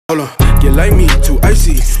Hold on, get like me, too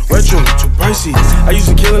icy, retro, too pricey. I used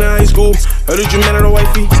to kill in high school, heard that you met at a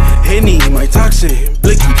wifey. Henny, my toxin,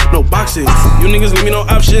 blicky, no boxing. You niggas leave me no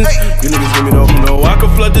options, you niggas give me no. I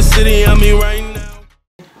can flood the city, I mean right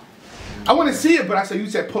now. I want to see it, but I said you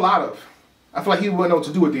said pull out of. I feel like he wouldn't know what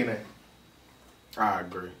to do with DNA. I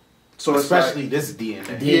agree. So especially this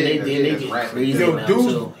DNA. DNA get crazy now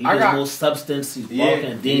too. He gets more substance. He's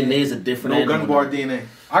walking. DNA is a different animal. No gun bar DNA.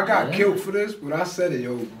 I got killed for this, but I said it,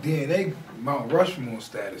 yo. DNA Mount Rushmore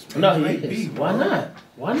status. Man. No, he is. Why not?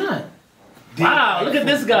 Why not? Wow, look at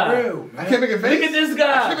this guy. Real, I can't make a face. Look at this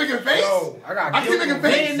guy. I can't make a face. Yo, I can't make a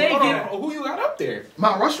face. Who you got up there?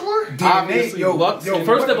 Mount Rushmore? Obviously, yo,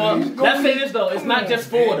 first of all, let's say this though. It's not just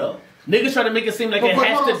four though. Niggas try to make it seem like it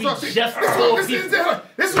has to be just four people.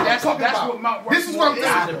 This is what I'm talking about. This is what I'm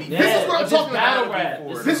talking about. This is what I'm talking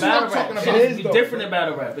about. This is what I'm talking about. It has to be different in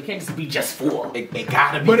battle rap. It can't just be just four. It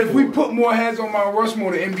gotta be. But if we put more heads on Mount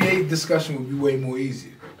Rushmore, the NBA discussion would be way more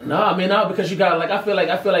easier. No, I mean no, because you got like I feel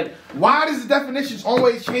like. Why does the definitions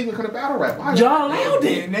always change when it comes to battle rap? Why? Y'all allowed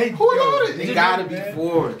it. Who allowed it? They gotta be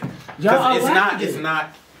four. Y'all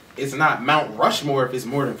It's not Mount Rushmore if it's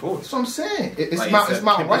more than four. That's what I'm saying. It's like Mount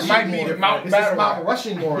Rushmore. It might be the Mount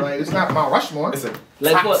Rushmore. Like it's not Mount Rushmore. It's a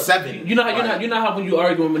like top what? 7. You know how when you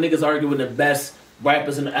arguing when niggas arguing the best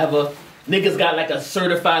rappers in ever, niggas got like a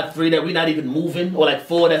certified 3 that we not even moving, or like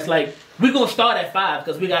 4 that's like we gonna start at 5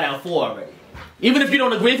 because we got our 4 already. Even if you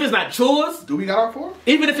don't agree, if it's not yours, do we got our 4?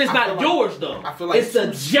 Even if it's not yours though, I feel like it's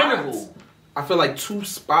a general. I feel like 2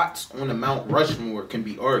 spots on the Mount Rushmore can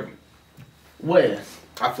be argued. Where?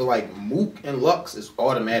 I feel like Mook and Lux is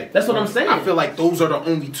automatic. That's what I'm saying. I feel like those are the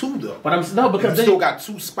only 2 though. But because you still got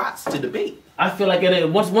 2 spots to debate. I feel like it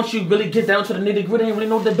ain't, once you really get down to the nitty gritty, ain't really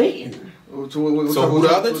no debating. So who the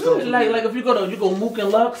other 2? Like if you go Mook and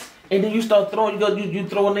Lux, and then you start throwing you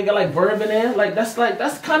throw a nigga like Verb in there, like that's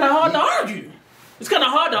kind of hard to argue. It's kind of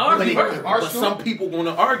hard to argue. But some people want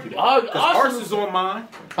to argue that. Because Arsenal's on mine.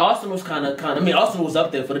 Arsenal's kind of. I mean, Arsenal was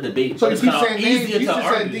up there for the debate. So you keep saying easier you to just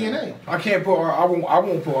argue. said DNA. I can't put. I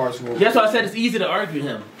won't put Arsenal. That's why I said it's easy to argue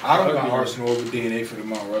him. I don't got Arsenal over DNA for the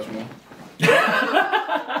Mount Rushmore.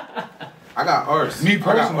 I got Ars. Me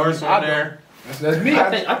personally, I got Arsenal there. That's me.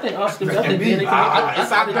 I think Arsenal. I think DNA.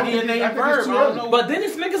 It's out of DNA and Verb. I don't know. But then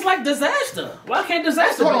it's niggas like Disaster. Why can't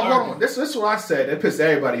Disaster? Hold on. This is what I said. It pissed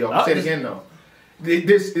everybody off. I'll say it again though.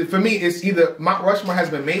 This for me, it's either Mount Rushmore has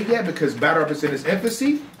been made yet because battle rap is in its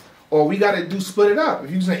infancy, or we got to split it up.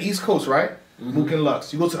 If you're using the East Coast, right? Mook and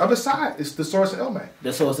Lux. You go to the other side, it's the Source and Ilmac.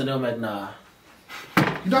 The Source and Ilmac, nah.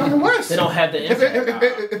 You're not in the West. They don't have the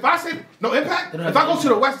impact. If I say no impact, if I go to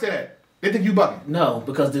the West today, they think you bugging. No,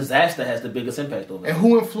 because Disaster has the biggest impact over. And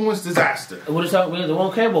who influenced Disaster? What is talking? We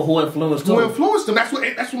don't care about who influenced who influenced them. That's what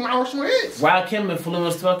Mount Rushmore is. Rakim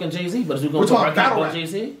influenced fucking Jay-Z, but is we going to talk about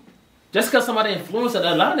Jay-Z? Just because somebody influenced it,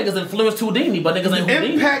 a lot of niggas influenced Houdini, but niggas ain't Houdini.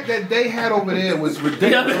 The impact that they had over there was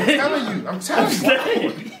ridiculous.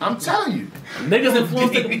 I'm telling you. Niggas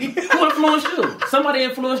influenced it. Who influenced you? Somebody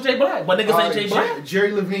influenced Jay Black, but niggas ain't Jay Black.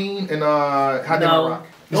 Jerry Levine and How They Rock.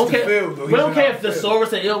 We don't care if the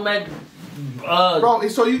Soros and Ilmac bro,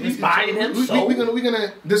 so you inspired him. We're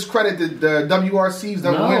gonna discredit the WRCs.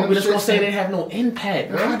 No, we're just gonna say they have no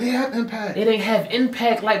impact. No, they have impact. They didn't have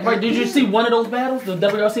impact. Like, right? Did you see one of those battles, the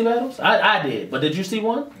WRC battles? I did, but did you see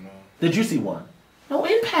one? No. Did you see one? No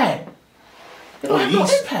impact. They don't have no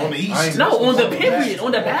impact. On the East. No, on the period,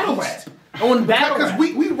 on the battle rap, on battle rap.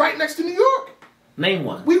 Because we right next to New York. Name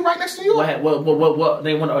one. We right next to New York. What?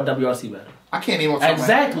 Name one of our WRC battle. I can't name one.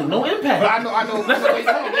 Exactly, no impact. But I know.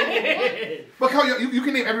 But you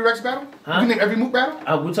can name every Rex battle. Huh? You can name every Mook battle.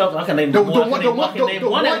 I can name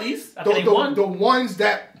one at least. The ones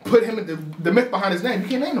that put him in the myth behind his name. You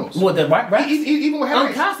can't name those. What, the Rex? Even with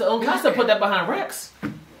Uncasa put that behind Rex.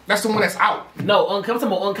 That's the one that's out. No, I'm talking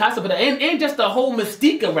about Uncasa, but and just the whole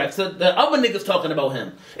mystique of Rex. The other niggas talking about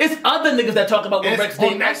him. It's other niggas that talk about what Rex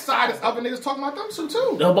did. On that side, it's other niggas talking about them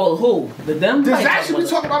too. About who? Them? Disaster, we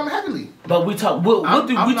talk about them heavily. But we talk. What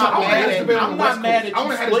do we talk about? I'm not mad at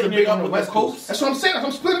you splitting it up with the Coast. That's what I'm saying.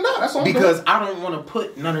 I'm splitting up. That's all. Because I don't want to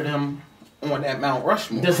put none of them on that Mount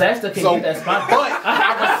Rushmore. Disaster can get that spot.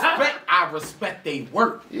 But I respect they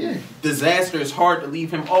work. Yeah. Disaster is hard to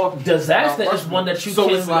leave him off. Disaster is one that you can't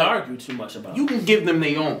really argue too much about. You can give them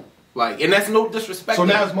their own. Like, and that's no disrespect. So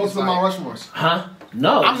now it's most of the Mount Rushmores. Huh?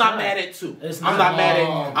 No. I'm not mad at 2. I'm not mad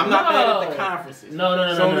at the conferences. No.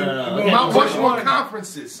 Mount Rushmore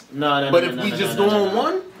conferences. No. But if we just doing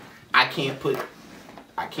one, I can't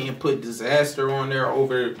put Disaster on there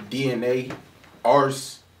over DNA,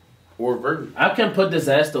 Ars, or Verb. I can put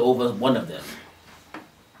Disaster over one of them.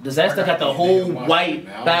 Disaster got the whole white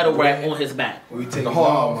battle rap on his back. We take The whole,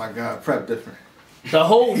 oh my God, prep different. The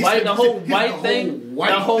whole white, the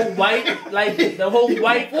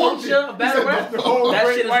culture, of battle rap.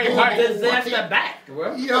 That shit is going Disaster back,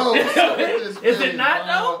 bro. Yo, is it not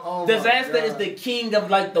though? Oh Disaster is the king of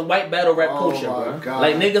like the white battle rap culture, bro. God.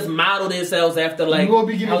 Like niggas model themselves after like you gonna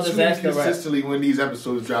be getting how too Disaster rap. consistently when these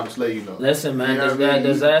episodes drop. Just let you know. Listen, man, You know what I mean?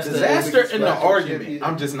 Disaster In the argument,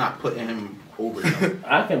 I'm just not putting him over them.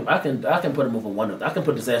 I can put him over one of them. I can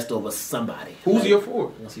put Disaster over somebody. Who's your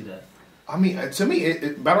four? Let's see that. I mean, to me,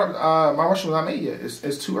 my Rushmore not made yet.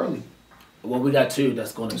 It's too early. Well, we got two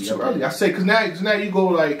that's going to be It's too up early. there. I say because now you go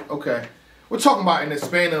like, okay, we're talking about in the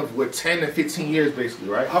span of 10 to 15 years, basically,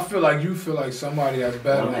 right? I feel like you feel like somebody that's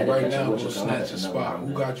battling I right had to now catch will a snatch a another spot. one,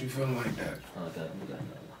 Who man. got you feeling like that?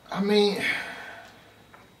 I mean,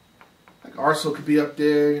 like Arsenal could be up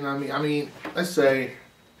there. You know what I mean? Let's say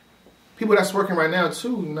people that's working right now too.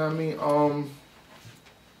 You know what I mean?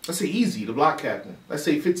 Let's say Easy, the block captain. Let's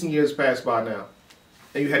say 15 years passed by now,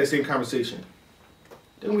 and you had the same conversation.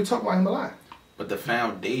 Then we talk about him a lot. But the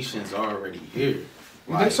foundation's already here.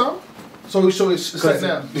 You think so? So it's set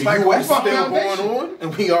now. The It's like, U.S. about still foundation. going on,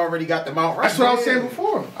 and we already got the Mount Rushmore. That's what I was saying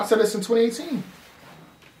before. I said this in 2018.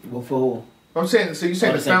 Well, for who? I'm saying, so you're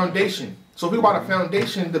saying Oh, the the same. foundation. So if we about a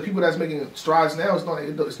foundation, the people that's making strides now,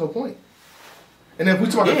 it's no point. And if we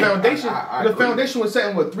talk about the foundation, I the agree. foundation was set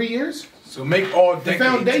in what, 3 years? So make all decade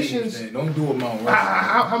foundations- teams then. Don't do a Mount Rushmore.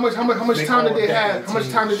 How much Make time did all they have? decade How much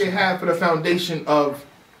time did they teams. have for the foundation of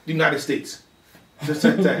the United States? Just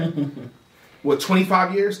like that. What,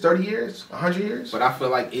 25 years, 30 years, 100 years? But I feel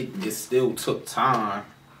like it still took time.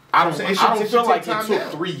 I don't It feel should like take it time took now.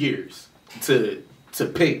 3 years to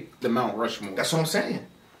pick the Mount Rushmore. That's what I'm saying.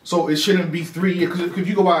 So it shouldn't be 3 years because if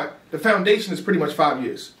you go by the foundation is pretty much 5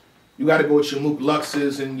 years. You got to go with your Mook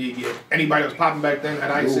Luxes and your anybody that was popping back then at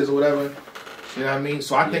ISIS or whatever. You know what I mean?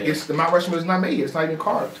 So I think it's the Mount Rushmore is not made yet. It's not even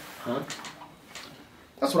carved. Huh?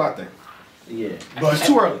 That's what I think. Yeah. But It's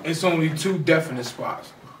too early. It's only 2 definite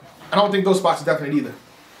spots. I don't think those spots are definite either.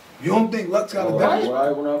 You don't think Lux got a Alright,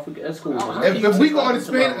 definite spot? that's cool. If we go on the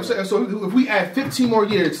span, so if we add 15 more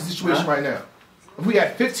years to the situation right now, if we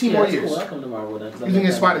add 15 more years, you think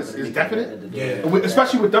his spot is definite? Yeah.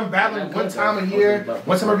 Especially with them battling one time a year,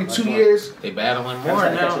 one time every 2 years. They battling more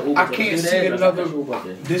now. I can't see another.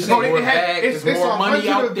 This No, ain't it had, There's more money 100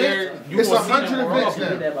 out there. events. You It's will see 100 them events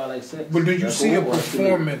wrong. now. But do you see a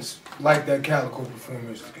performance like that Calico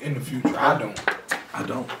performance in the future? I don't. I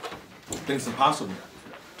don't. I think it's impossible.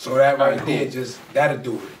 So that right there, just that'll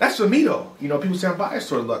do it. That's for me though. You know, people say I'm biased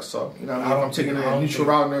toward Lux, so you know, what I mean, I'm taking a neutral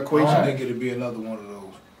route in the I equation. don't think it'll be another one of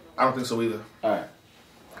those. I don't think so either. Alright.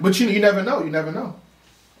 But you never know. You never know.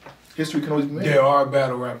 History can always be made. There are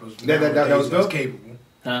battle rappers That was nowadays Bill? that's capable.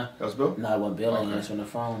 Huh? That was Bill. Nah, when Bill ain't Okay. answering the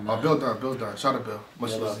phone, man. Oh, Bill done. Shout out Bill. Much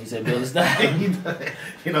Bill, love. he said Bill is done.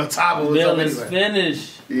 You know, Tabo was Bill up is anyway.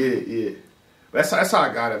 finished. Yeah. That's how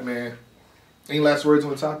I got it, man. Any last words on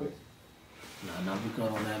the topic? Nah, we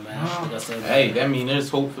good on that, man. Like I said, Hey, that mean there's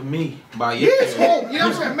hope for me. By Yeah, it's hope. You know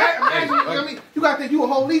what I'm saying? Imagine, you know what I mean? You got to think you a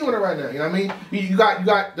whole league on it right now. You know what I mean? You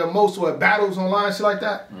got the most battles online, shit like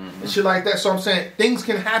that, and shit like that. So I'm saying things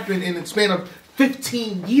can happen in the span of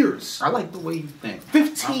 15 years. I like the way you think.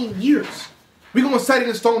 15 years. We're gonna set it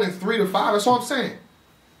in stone in 3 to 5. That's all I'm saying.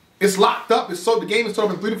 It's locked up. The game is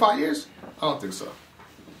sold up in 3 to 5 years. I don't think so.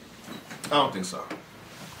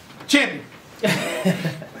 Champion.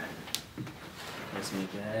 let's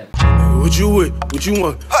make it happen. What you with? What you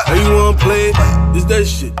want? How you wanna play it? This that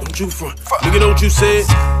shit, don't you front. Nigga, don't you say it.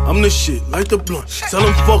 I'm the shit, like the blunt. Tell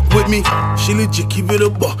them fuck with me. She legit, keep it a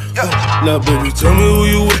buck. Now, baby, tell me who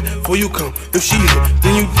you with before you come. If she hit,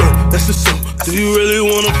 then you don't. That's the song. Do you really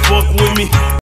wanna fuck with me?